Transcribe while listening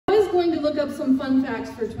going to look up some fun facts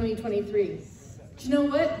for 2023. Do you know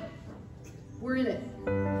what? We're in it.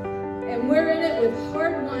 And we're in it with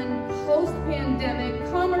hard-won, post-pandemic,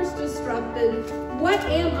 commerce disrupted, what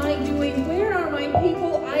am I doing, where are my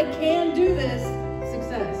people, I can do this,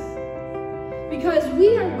 success. Because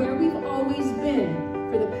we are where we've always been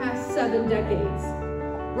for the past 7 decades.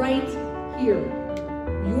 Right here.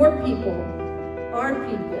 Your people, our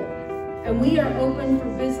people. And we are open for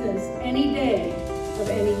business any day of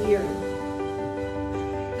any year.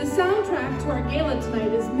 The soundtrack to our gala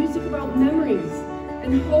tonight is music about memories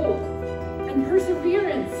and hope and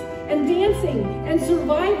perseverance and dancing and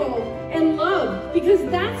survival and love, because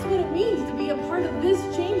that's what it means to be a part of this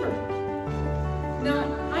chamber.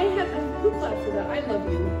 Now, who clapped for that? I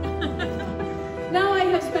love you. Now I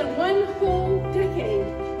have spent 1 whole decade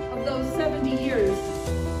of those 70 years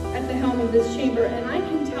at the helm of this chamber, and I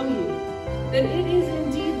can tell you that it is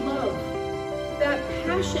indeed love, that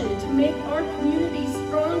passion to make our community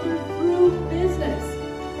stronger through business.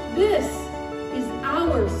 This is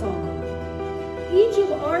our song. Each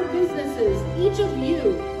of our businesses, each of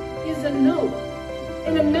you, is a note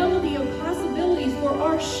and a melody of possibilities for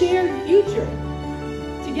our shared future.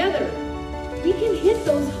 Together, we can hit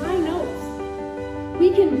those high notes.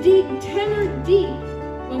 We can dig tenor deep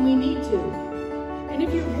when we need to. And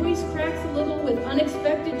if your voice cracks a little with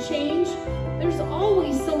unexpected change, there's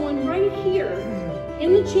always someone right here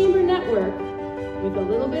in the Chamber Network with a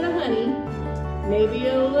little bit of honey, maybe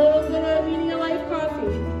a little bit of Media-Life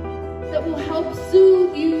coffee, that will help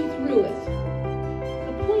soothe you through it.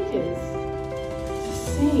 The point is to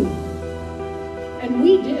sing. And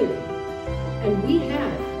we do. And we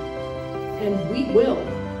have. And we will.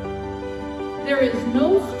 There is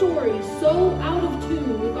no story so out of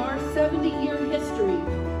tune with our 70-year history,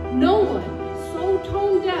 no one so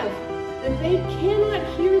tone deaf that they cannot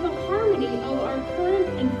hear the harmony of our current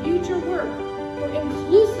and future work for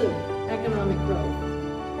inclusive economic growth.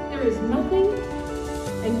 There is nothing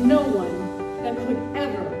and no one that could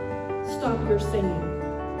ever stop your singing.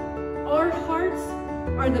 Our hearts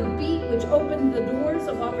are the beat which opens the doors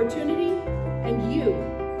of opportunity, and you,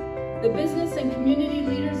 the business and community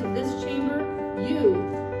leaders of this chamber, you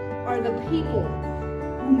are the people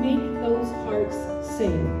who make those hearts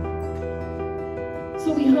sing.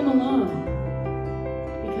 So we hum along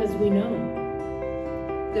because we know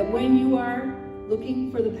that when you are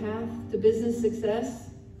looking for the path to business success,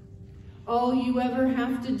 all you ever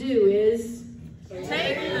have to do is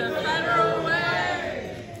take the federal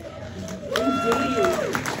way.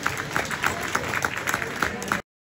 Indeed.